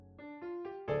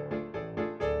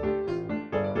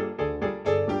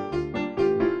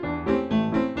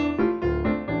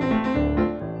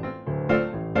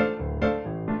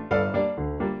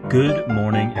Good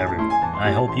morning, everyone.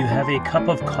 I hope you have a cup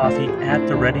of coffee at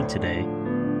the ready today,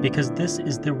 because this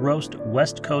is the Roast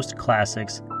West Coast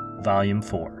Classics, Volume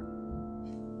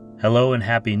 4. Hello and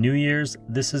Happy New Year's.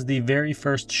 This is the very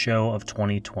first show of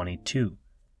 2022.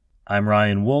 I'm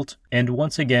Ryan Wolt, and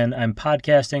once again, I'm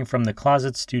podcasting from the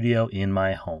closet studio in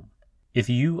my home. If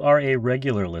you are a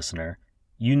regular listener,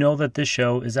 you know that this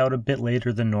show is out a bit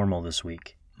later than normal this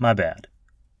week. My bad.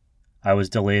 I was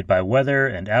delayed by weather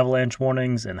and avalanche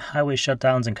warnings and highway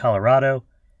shutdowns in Colorado,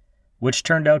 which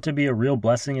turned out to be a real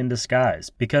blessing in disguise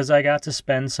because I got to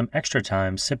spend some extra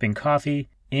time sipping coffee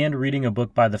and reading a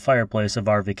book by the fireplace of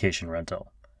our vacation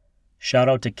rental. Shout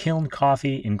out to Kiln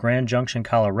Coffee in Grand Junction,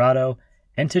 Colorado,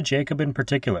 and to Jacob in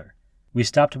particular. We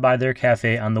stopped by their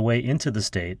cafe on the way into the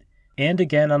state and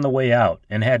again on the way out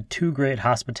and had two great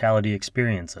hospitality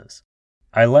experiences.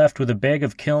 I left with a bag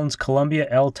of Kiln's Columbia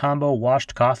El Tambo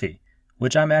washed coffee,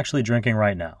 which I'm actually drinking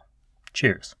right now.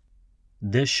 Cheers.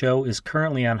 This show is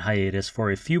currently on hiatus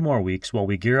for a few more weeks while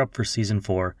we gear up for Season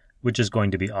 4, which is going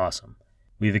to be awesome.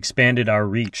 We've expanded our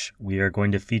reach. We are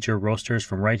going to feature roasters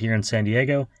from right here in San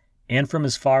Diego and from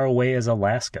as far away as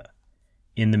Alaska.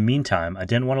 In the meantime, I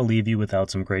didn't want to leave you without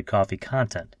some great coffee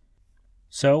content.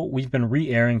 So we've been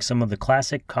re-airing some of the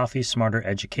classic Coffee Smarter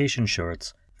education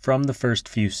shorts from the first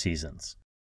few seasons.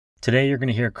 Today you're going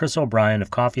to hear Chris O'Brien of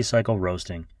Coffee Cycle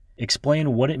Roasting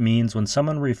explain what it means when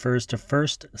someone refers to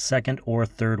first, second, or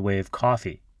third wave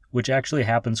coffee, which actually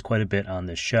happens quite a bit on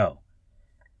this show.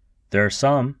 There are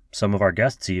some of our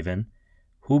guests even,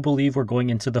 who believe we're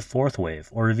going into the fourth wave,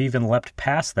 or have even leapt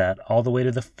past that all the way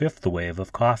to the fifth wave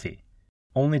of coffee.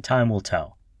 Only time will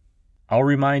tell. I'll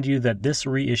remind you that this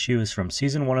reissue is from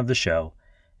Season 1 of the show,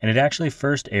 and it actually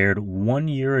first aired 1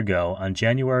 year ago on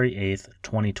January 8th,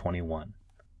 2021.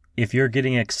 If you're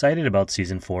getting excited about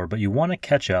Season 4 but you want to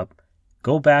catch up,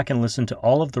 go back and listen to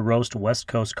all of the Roast West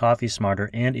Coast Coffee Smarter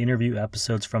and interview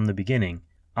episodes from the beginning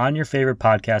on your favorite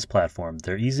podcast platform.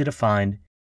 They're easy to find.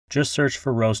 Just search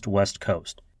for Roast West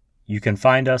Coast. You can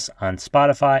find us on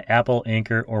Spotify, Apple,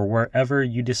 Anchor, or wherever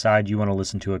you decide you want to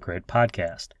listen to a great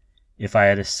podcast. If I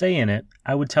had a say in it,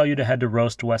 I would tell you to head to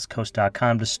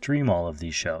roastwestcoast.com to stream all of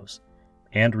these shows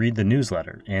and read the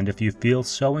newsletter. And if you feel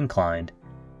so inclined,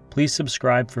 please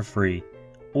subscribe for free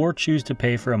or choose to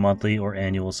pay for a monthly or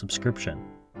annual subscription.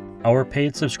 Our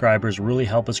paid subscribers really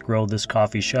help us grow this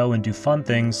coffee show and do fun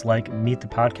things like Meet the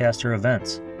Podcaster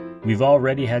events. We've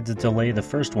already had to delay the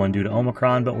first one due to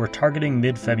Omicron, but we're targeting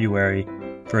mid-February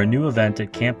for a new event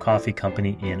at Camp Coffee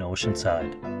Company in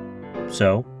Oceanside.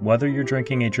 So, whether you're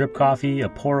drinking a drip coffee, a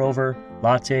pour-over,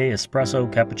 latte,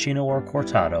 espresso, cappuccino, or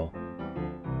cortado,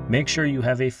 make sure you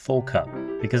have a full cup,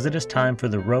 because it is time for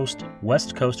the Roast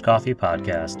West Coast Coffee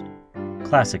Podcast,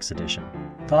 Classics Edition,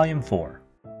 Volume 4.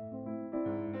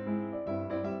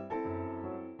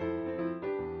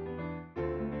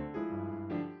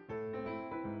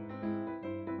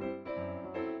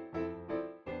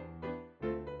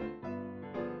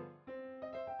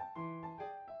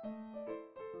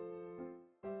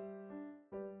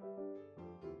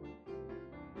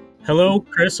 Hello,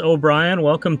 Chris O'Brien.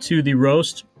 Welcome to the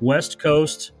Roast West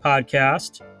Coast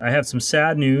Podcast. I have some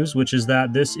sad news, which is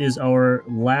that this is our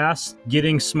last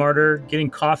Getting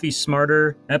Coffee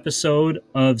Smarter episode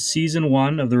of Season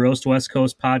 1 of the Roast West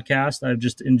Coast Podcast. I've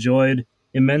just enjoyed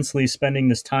immensely spending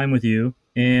this time with you,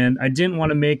 and I didn't want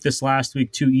to make this last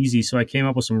week too easy, so I came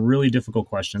up with some really difficult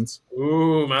questions.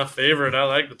 Ooh, my favorite. I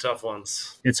like the tough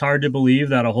ones. It's hard to believe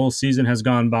that a whole season has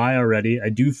gone by already. I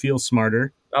do feel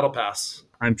smarter. That'll pass.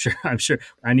 I'm sure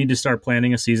I need to start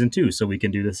planning a season 2 so we can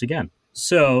do this again.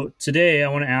 So today I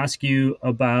want to ask you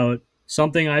about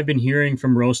something I've been hearing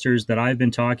from roasters that I've been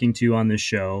talking to on this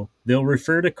show. They'll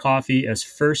refer to coffee as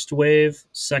first wave,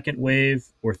 second wave,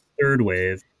 or third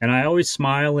wave. And I always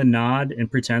smile and nod and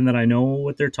pretend that I know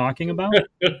what they're talking about.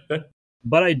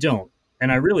 But I don't.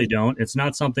 And I really don't. It's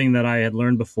not something that I had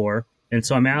learned before. And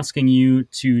so I'm asking you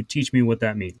to teach me what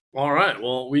that means. All right.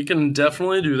 Well, we can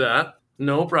definitely do that.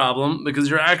 No problem,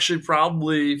 because you're actually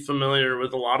probably familiar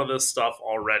with a lot of this stuff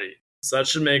already. So that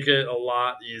should make it a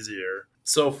lot easier.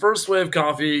 So first wave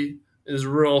coffee is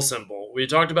real simple. We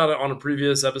talked about it on a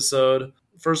previous episode.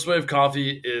 First wave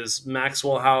coffee is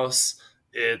Maxwell House.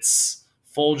 It's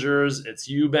Folgers. It's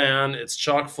U-Ban. It's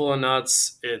chock full of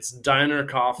nuts. It's diner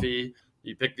coffee.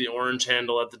 You pick the orange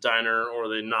handle at the diner or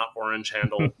the not orange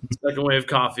handle. Second wave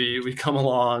coffee, we come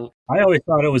along. I always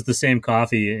thought it was the same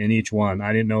coffee in each one.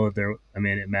 I didn't know that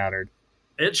it mattered.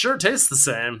 It sure tastes the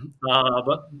same,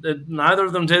 but neither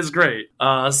of them taste great.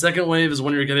 Second wave is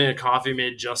when you're getting a coffee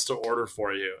made just to order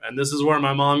for you. And this is where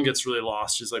my mom gets really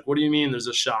lost. She's like, what do you mean there's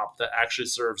a shop that actually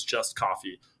serves just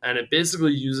coffee? And it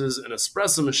basically uses an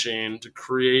espresso machine to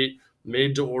create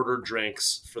made to order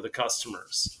drinks for the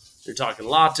customers. You're talking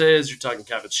lattes, you're talking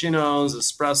cappuccinos,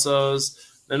 espressos.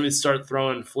 Then we start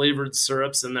throwing flavored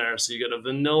syrups in there. So you get a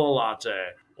vanilla latte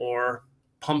or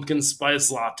pumpkin spice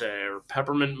latte or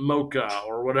peppermint mocha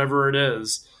or whatever it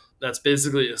is. That's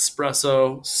basically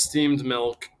espresso, steamed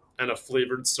milk, and a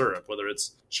flavored syrup, whether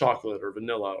it's chocolate or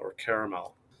vanilla or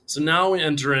caramel. So now we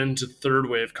enter into third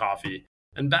wave coffee.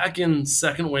 And back in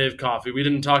second wave coffee, we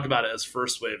didn't talk about it as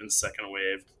first wave and second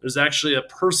wave. There's actually a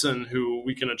person who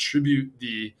we can attribute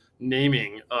the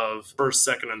naming of first,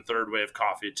 second, and third wave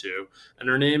coffee to. And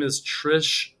her name is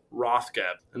Trish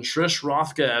Rothgeb. And Trish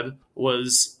Rothgeb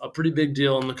was a pretty big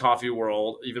deal in the coffee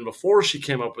world even before she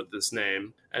came up with this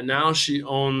name. And now she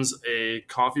owns a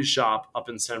coffee shop up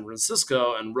in San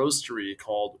Francisco and roastery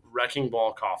called Wrecking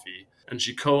Ball Coffee. And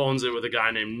she co-owns it with a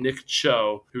guy named Nick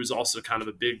Cho, who's also kind of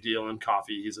a big deal in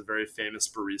coffee. He's a very famous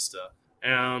barista.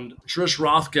 And Trish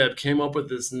Rothgeb came up with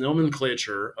this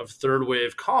nomenclature of third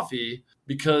wave coffee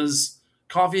because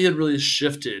coffee had really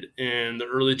shifted in the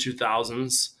early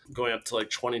 2000s, going up to like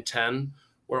 2010,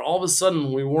 where all of a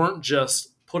sudden we weren't just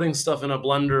putting stuff in a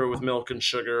blender with milk and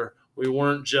sugar. We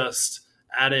weren't just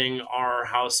adding our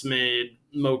house-made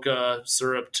mocha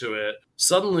syrup to it.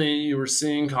 Suddenly you were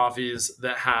seeing coffees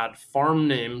that had farm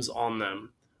names on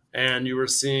them, and you were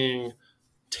seeing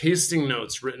tasting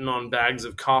notes written on bags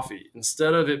of coffee.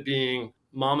 Instead of it being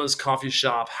Mama's Coffee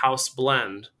Shop House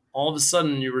Blend, all of a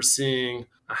sudden you were seeing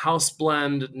a house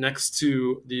blend next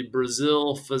to the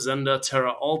Brazil Fazenda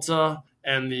Terra Alta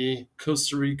and the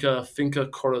Costa Rica Finca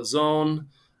Corazon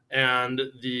and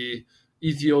the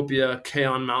Ethiopia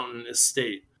Keon Mountain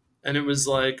Estate. And it was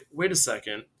like, wait a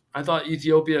second, I thought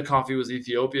Ethiopia coffee was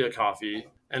Ethiopia coffee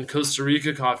and Costa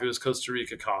Rica coffee was Costa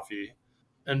Rica coffee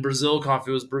and Brazil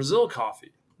coffee was Brazil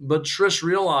coffee. But Trish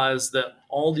realized that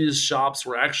all these shops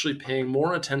were actually paying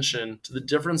more attention to the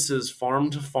differences farm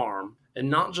to farm,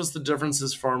 and not just the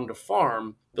differences farm to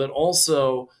farm, but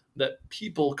also that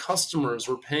people, customers,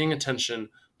 were paying attention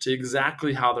to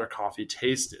exactly how their coffee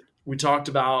tasted. We talked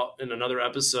about in another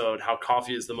episode how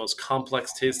coffee is the most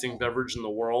complex tasting beverage in the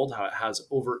world, how it has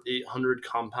over 800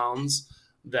 compounds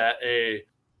that a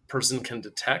person can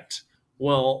detect.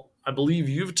 Well, I believe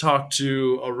you've talked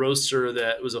to a roaster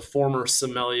that was a former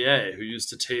sommelier who used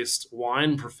to taste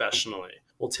wine professionally.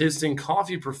 Well, tasting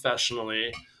coffee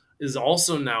professionally is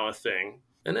also now a thing.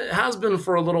 And it has been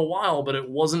for a little while, but it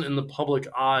wasn't in the public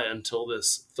eye until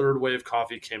this third wave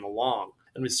coffee came along.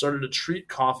 And we started to treat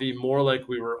coffee more like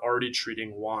we were already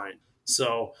treating wine.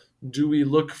 So do we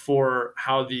look for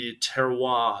how the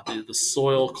terroir, the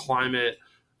soil, climate,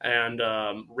 and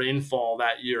rainfall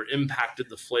that year impacted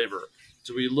the flavor?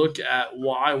 Do we look at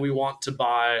why we want to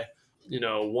buy,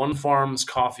 one farm's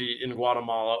coffee in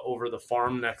Guatemala over the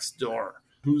farm next door?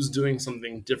 Who's doing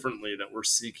something differently that we're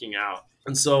seeking out?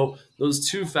 And so those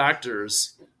two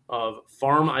factors of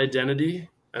farm identity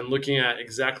and looking at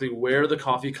exactly where the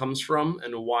coffee comes from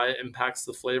and why it impacts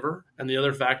the flavor, and the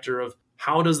other factor of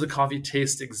how does the coffee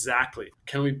taste exactly?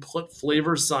 Can we put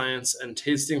flavor science and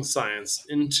tasting science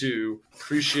into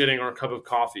appreciating our cup of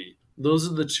coffee? Those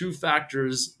are the two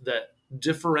factors that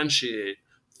differentiate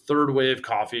third wave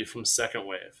coffee from second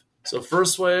wave. So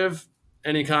first wave,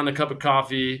 any kind of cup of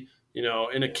coffee,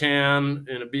 in a can,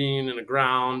 in a bean, in a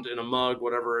ground, in a mug,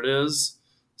 whatever it is.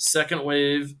 Second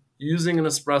wave, using an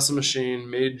espresso machine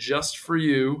made just for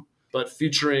you, but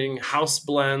featuring house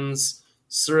blends,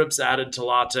 syrups added to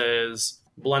lattes,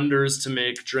 blenders to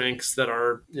make drinks that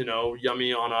are,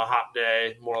 yummy on a hot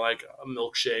day, more like a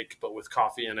milkshake, but with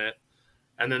coffee in it.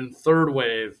 And then third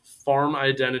wave, farm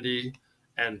identity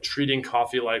and treating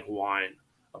coffee like wine,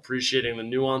 appreciating the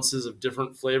nuances of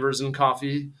different flavors in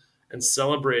coffee and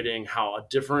celebrating how a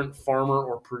different farmer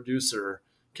or producer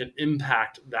can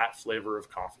impact that flavor of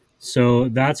coffee. So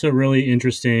that's a really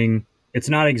interesting, it's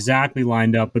not exactly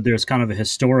lined up, but there's kind of a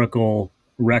historical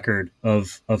record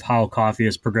of how coffee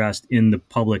has progressed in the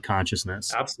public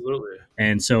consciousness. Absolutely.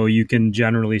 And so you can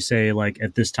generally say, like,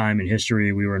 at this time in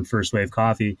history, we were in first wave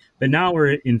coffee, but now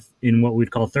we're in what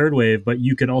we'd call third wave, but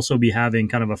you could also be having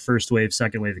kind of a first wave,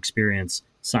 second wave experience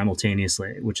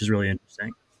simultaneously, which is really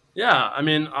interesting. Yeah, I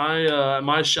mean, at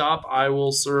my shop, I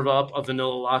will serve up a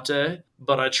vanilla latte,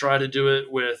 but I try to do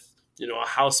it with, a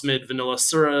house-made vanilla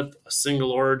syrup, a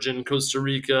single origin Costa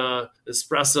Rica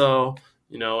espresso,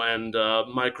 and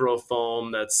micro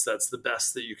foam. That's the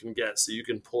best that you can get. So you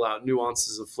can pull out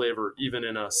nuances of flavor even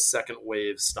in a second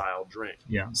wave style drink.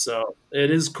 Yeah. So it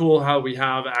is cool how we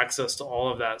have access to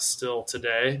all of that still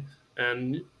today.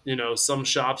 And some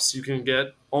shops you can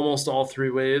get almost all three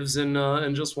waves in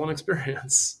just one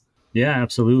experience. Yeah,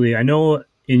 absolutely. I know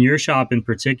in your shop in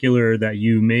particular that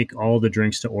you make all the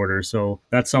drinks to order. So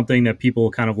that's something that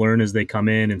people kind of learn as they come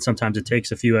in. And sometimes it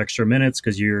takes a few extra minutes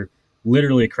because you're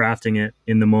literally crafting it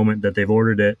in the moment that they've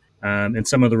ordered it. And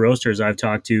some of the roasters I've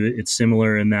talked to, it's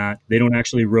similar in that they don't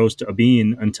actually roast a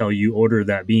bean until you order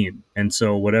that bean. And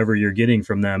so whatever you're getting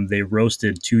from them, they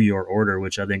roasted to your order,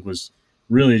 which I think was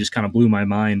really just kind of blew my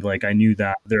mind. Like I knew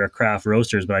that they're a craft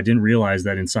roasters, but I didn't realize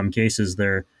that in some cases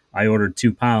I ordered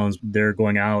 2 pounds. They're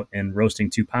going out and roasting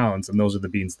 2 pounds, and those are the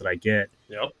beans that I get.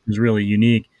 Yep. It was really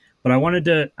unique. But I wanted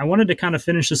to kind of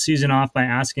finish the season off by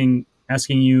asking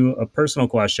you a personal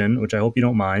question, which I hope you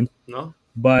don't mind. No.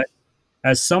 But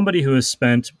as somebody who has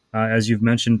spent, as you've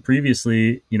mentioned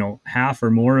previously, half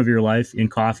or more of your life in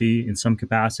coffee in some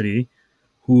capacity,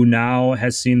 who now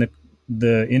has seen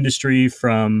the industry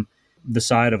from the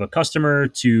side of a customer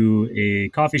to a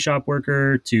coffee shop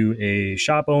worker to a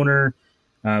shop owner,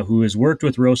 who has worked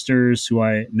with roasters, who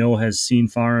I know has seen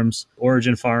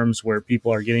origin farms where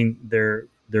people are getting their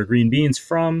green beans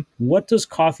from. What does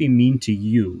coffee mean to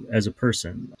you as a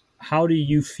person? How do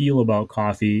you feel about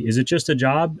coffee? Is it just a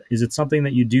job? Is it something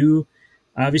that you do?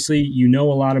 Obviously, you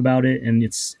know a lot about it, and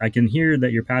I can hear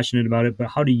that you're passionate about it, but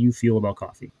how do you feel about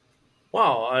coffee?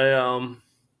 Wow,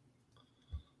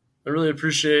 I really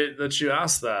appreciate that you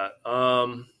asked that.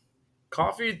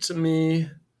 Coffee to me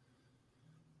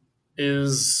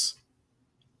is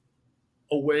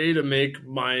a way to make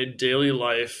my daily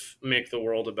life make the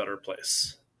world a better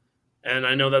place. And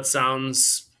I know that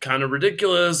sounds kind of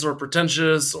ridiculous or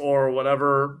pretentious or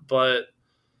whatever, but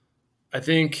I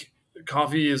think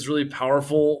coffee is really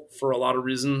powerful for a lot of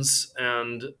reasons.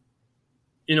 And,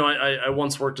 I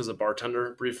once worked as a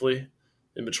bartender briefly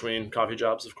in between coffee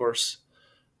jobs, of course.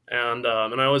 And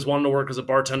I always wanted to work as a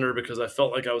bartender because I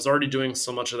felt like I was already doing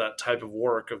so much of that type of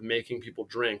work of making people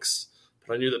drinks.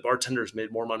 But I knew that bartenders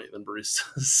made more money than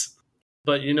baristas.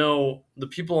 But, the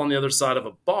people on the other side of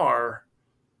a bar,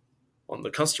 on the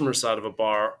customer side of a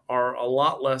bar, are a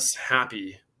lot less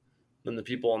happy than the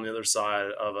people on the other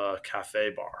side of a cafe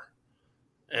bar.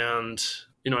 And,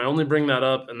 I only bring that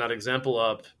up and that example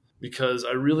up because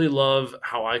I really love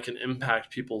how I can impact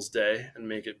people's day and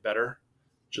make it better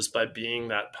just by being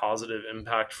that positive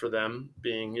impact for them,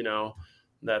 being,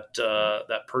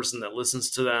 that person that listens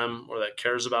to them or that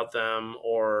cares about them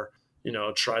or,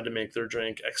 tried to make their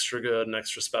drink extra good and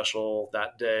extra special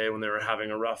that day when they were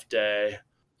having a rough day.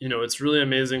 It's really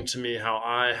amazing to me how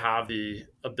I have the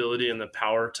ability and the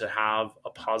power to have a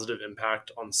positive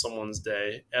impact on someone's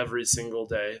day every single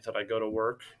day that I go to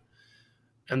work.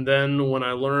 And then when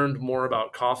I learned more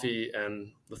about coffee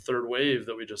and the third wave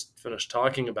that we just finished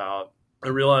talking about, I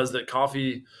realized that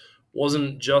coffee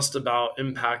wasn't just about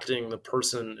impacting the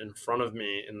person in front of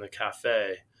me in the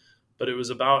cafe, but it was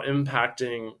about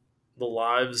impacting the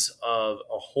lives of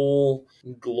a whole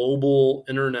global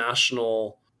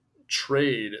international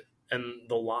trade and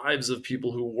the lives of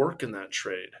people who work in that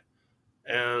trade.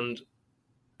 And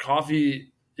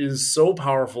coffee is so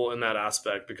powerful in that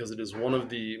aspect because it is one of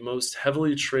the most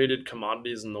heavily traded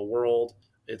commodities in the world.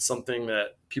 It's something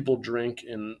that people drink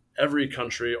in every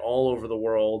country all over the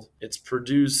world. It's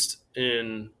produced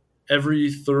in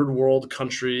every third world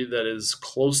country that is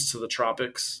close to the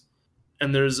tropics.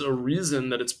 And there's a reason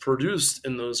that it's produced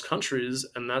in those countries,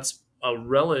 and that's a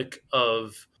relic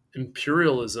of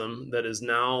imperialism that is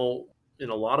now, in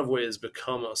a lot of ways,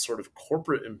 become a sort of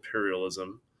corporate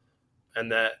imperialism,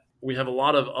 and that we have a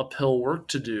lot of uphill work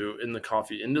to do in the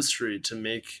coffee industry to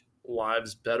make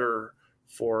lives better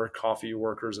for coffee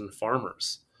workers and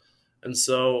farmers. And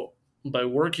so by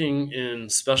working in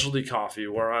specialty coffee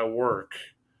where I work,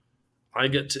 I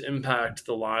get to impact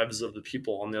the lives of the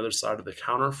people on the other side of the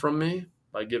counter from me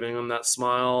by giving them that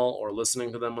smile or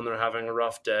listening to them when they're having a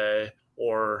rough day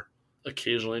or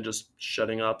occasionally just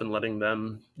shutting up and letting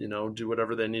them, do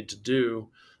whatever they need to do.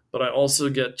 But I also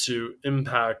get to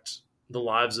impact the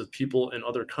lives of people in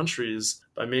other countries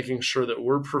by making sure that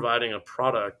we're providing a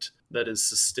product that is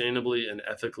sustainably and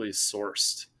ethically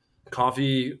sourced.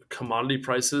 Coffee commodity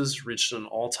prices reached an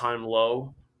all-time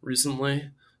low recently,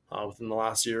 within the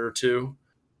last year or two.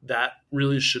 That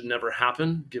really should never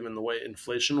happen given the way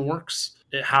inflation works.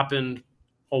 It happened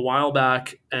a while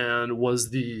back and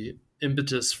was the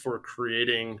impetus for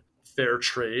creating fair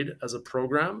trade as a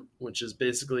program, which is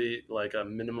basically like a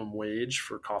minimum wage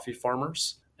for coffee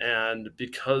farmers. And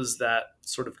because that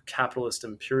sort of capitalist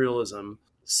imperialism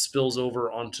spills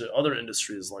over onto other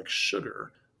industries like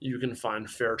sugar, you can find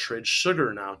fair trade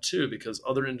sugar now too, because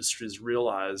other industries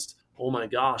realized, oh my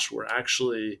gosh, we're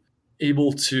actually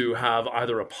able to have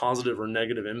either a positive or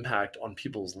negative impact on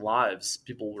people's lives.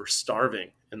 People were starving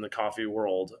in the coffee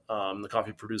world, the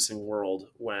coffee producing world,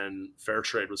 when fair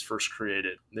trade was first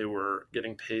created. They were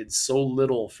getting paid so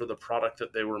little for the product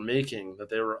that they were making that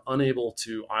they were unable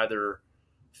to either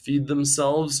feed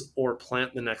themselves or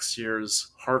plant the next year's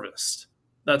harvest.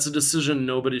 That's a decision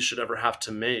nobody should ever have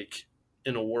to make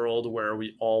in a world where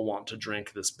we all want to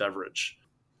drink this beverage.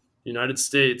 The United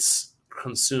States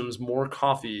consumes more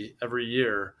coffee every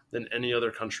year than any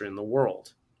other country in the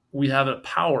world. We have a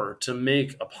power to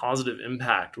make a positive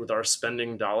impact with our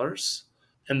spending dollars.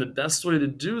 And the best way to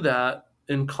do that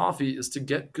in coffee is to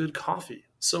get good coffee.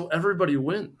 So everybody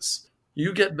wins.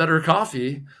 You get better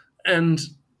coffee, and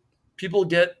people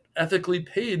get ethically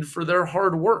paid for their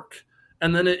hard work.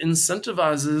 And then it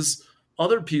incentivizes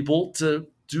other people to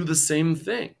do the same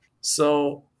thing.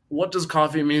 So, what does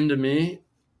coffee mean to me?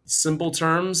 Simple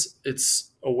terms,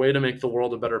 it's a way to make the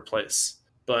world a better place.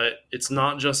 But it's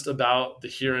not just about the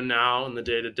here and now and the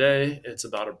day to day, it's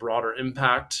about a broader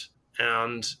impact.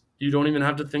 And you don't even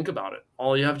have to think about it.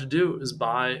 All you have to do is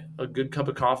buy a good cup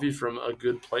of coffee from a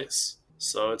good place.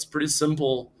 So, it's pretty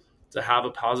simple to have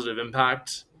a positive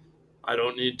impact. I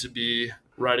don't need to be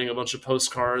writing a bunch of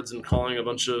postcards and calling a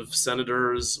bunch of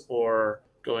senators or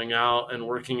going out and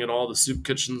working at all the soup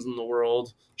kitchens in the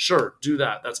world. Sure, do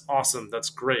that. That's awesome. That's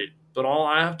great. But all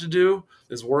I have to do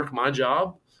is work my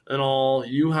job, and all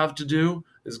you have to do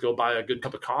is go buy a good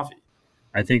cup of coffee.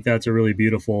 I think that's a really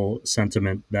beautiful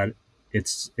sentiment, that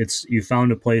it's you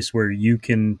found a place where you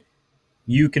can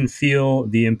feel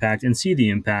the impact and see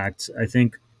the impact. I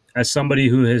think, as somebody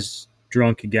who has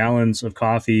drunk gallons of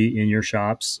coffee in your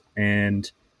shops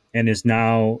and is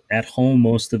now at home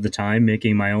most of the time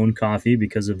making my own coffee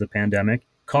because of the pandemic,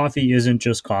 coffee isn't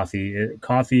just coffee.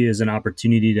 Coffee is an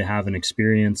opportunity to have an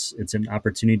experience. It's an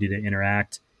opportunity to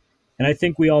interact. And I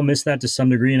think we all miss that to some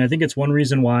degree. And I think it's one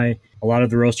reason why a lot of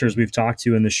the roasters we've talked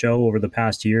to in the show over the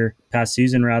past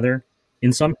season rather,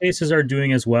 in some cases are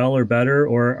doing as well or better,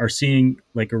 or are seeing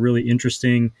like a really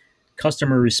interesting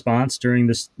customer response during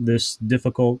this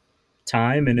difficult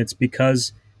time. And it's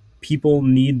because people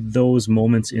need those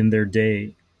moments in their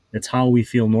day. That's how we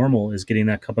feel normal, is getting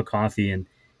that cup of coffee.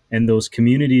 And those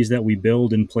communities that we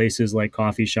build in places like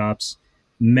coffee shops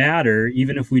matter,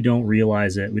 even if we don't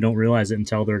realize it. We don't realize it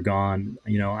until they're gone.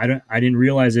 I didn't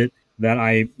realize it, that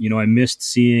I missed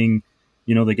seeing,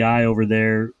 the guy over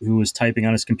there who was typing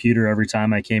on his computer every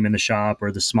time I came in the shop,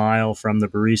 or the smile from the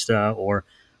barista, or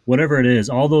whatever it is.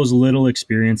 All those little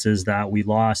experiences that we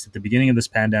lost at the beginning of this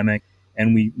pandemic,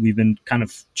 and we've been kind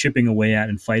of chipping away at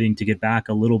and fighting to get back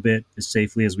a little bit as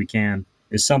safely as we can,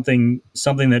 is something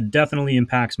that definitely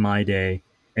impacts my day.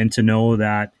 And to know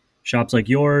that shops like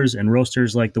yours and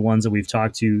roasters like the ones that we've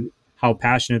talked to, how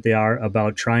passionate they are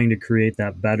about trying to create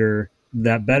that better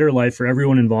life for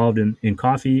everyone involved in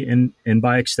coffee, and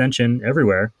by extension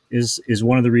everywhere, is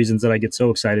one of the reasons that I get so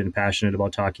excited and passionate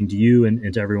about talking to you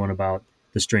and to everyone about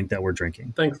the drink that we're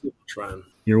drinking. Thanks for trying.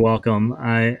 You're welcome.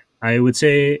 I would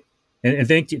say, and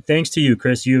thanks to you,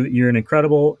 Chris. You're an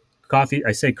incredible coffee.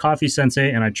 I say coffee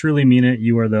sensei, and I truly mean it.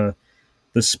 You are the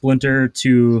splinter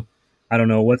to, I don't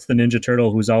know, what's the Ninja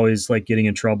Turtle who's always like getting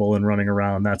in trouble and running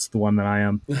around? That's the one that I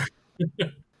am.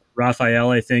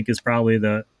 Raphael, I think, is probably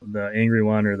the angry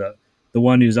one, or the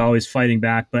one who's always fighting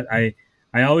back. But I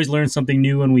always learn something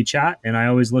new when we chat, and I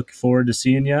always look forward to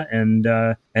seeing you. And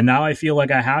now I feel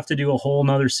like I have to do a whole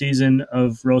nother season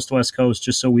of Roast West Coast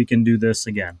just so we can do this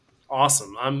again.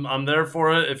 Awesome. I'm there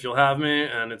for it if you'll have me,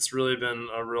 and it's really been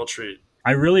a real treat.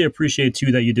 I really appreciate,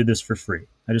 too, that you did this for free.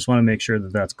 I just want to make sure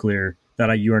that that's clear,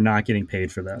 that you are not getting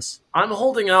paid for this. I'm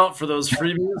holding out for those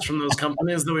freebies from those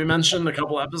companies that we mentioned a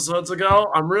couple episodes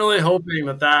ago. I'm really hoping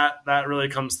that really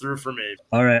comes through for me.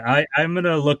 All right. I'm going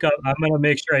to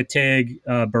make sure I tag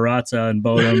Baratza and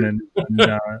Bodum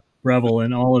and Revel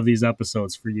in all of these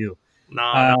episodes for you.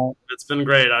 No, it's been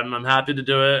great. I'm happy to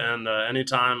do it, and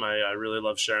anytime, I really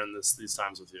love sharing these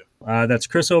times with you. That's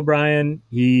Chris O'Brien.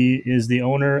 He is the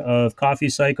owner of Coffee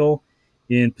Cycle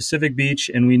in Pacific Beach,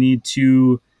 and we need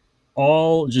to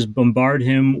all just bombard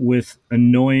him with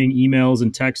annoying emails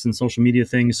and texts and social media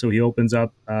things so he opens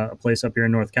up a place up here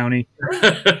in North County.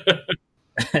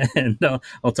 And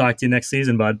I'll talk to you next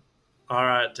season, bud. All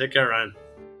right. Take care, Ryan.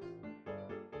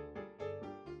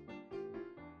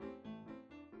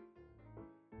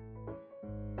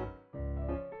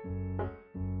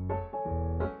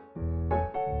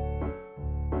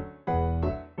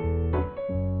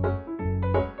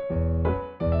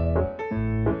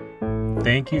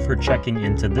 thank you for checking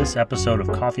into this episode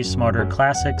of Coffee Smarter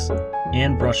Classics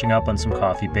and brushing up on some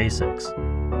coffee basics.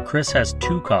 Chris has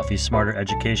 2 Coffee Smarter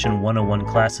Education 101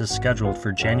 classes scheduled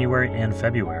for January and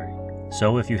February.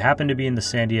 So if you happen to be in the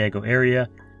San Diego area,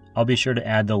 I'll be sure to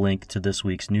add the link to this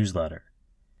week's newsletter.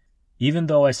 Even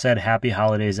though I said happy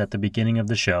holidays at the beginning of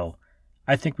the show,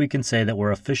 I think we can say that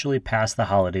we're officially past the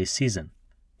holiday season.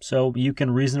 So you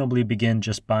can reasonably begin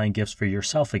just buying gifts for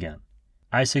yourself again.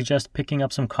 I suggest picking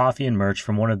up some coffee and merch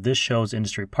from one of this show's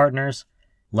industry partners,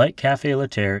 like Cafe La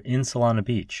Terre in Solana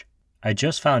Beach. I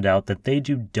just found out that they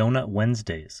do Donut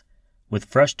Wednesdays, with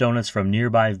fresh donuts from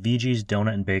nearby VG's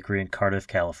Donut and Bakery in Cardiff,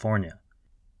 California.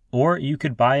 Or you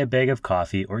could buy a bag of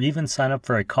coffee or even sign up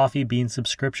for a coffee bean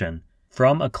subscription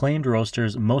from acclaimed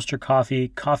roasters Moster Coffee,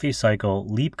 Coffee Cycle,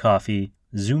 Leap Coffee,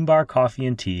 Zumbar Coffee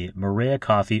and Tea, Maria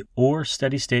Coffee, or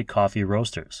Steady State Coffee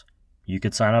roasters. You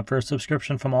could sign up for a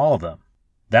subscription from all of them.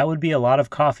 That would be a lot of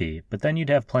coffee, but then you'd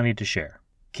have plenty to share.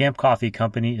 Camp Coffee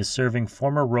Company is serving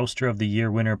former Roaster of the Year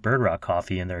winner Bird Rock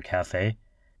coffee in their cafe,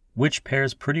 which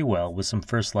pairs pretty well with some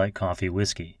First Light coffee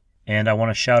whiskey. And I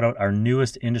want to shout out our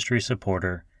newest industry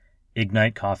supporter,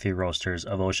 Ignite Coffee Roasters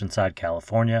of Oceanside,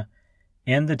 California,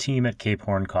 and the team at Cape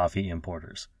Horn Coffee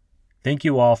Importers. Thank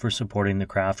you all for supporting the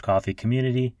craft coffee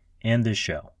community and this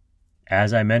show.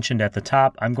 As I mentioned at the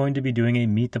top, I'm going to be doing a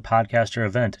Meet the Podcaster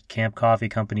event at Camp Coffee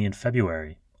Company in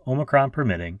February, Omicron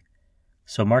permitting,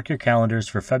 so mark your calendars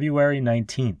for February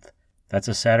 19th. That's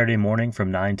a Saturday morning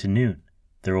from 9 to noon.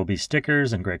 There will be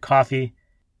stickers and great coffee,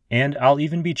 and I'll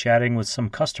even be chatting with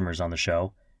some customers on the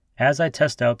show as I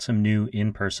test out some new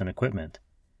in-person equipment.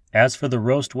 As for the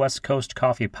Roast West Coast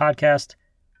Coffee podcast,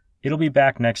 it'll be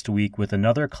back next week with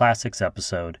another Classics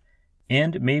episode,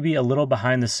 and maybe a little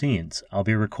behind the scenes. I'll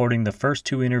be recording the first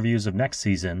 2 interviews of next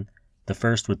season, the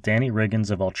first with Danny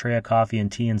Riggins of Altrea Coffee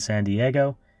and Tea in San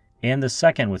Diego, and the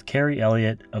second with Carrie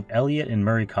Elliott of Elliott and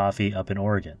Murray Coffee up in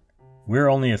Oregon. We're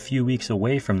only a few weeks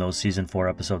away from those Season 4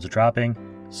 episodes dropping,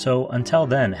 so until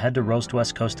then, head to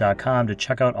roastwestcoast.com to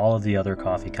check out all of the other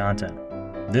coffee content.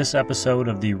 This episode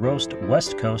of the Roast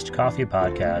West Coast Coffee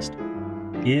Podcast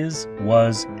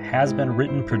has been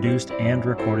written, produced, and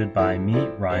recorded by me,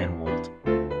 Ryan Wold.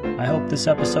 I hope this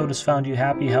episode has found you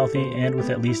happy, healthy, and with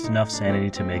at least enough sanity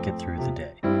to make it through the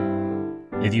day.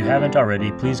 If you haven't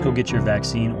already, please go get your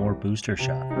vaccine or booster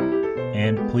shot.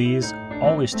 And please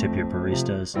always tip your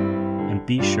baristas, and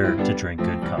be sure to drink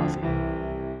good coffee.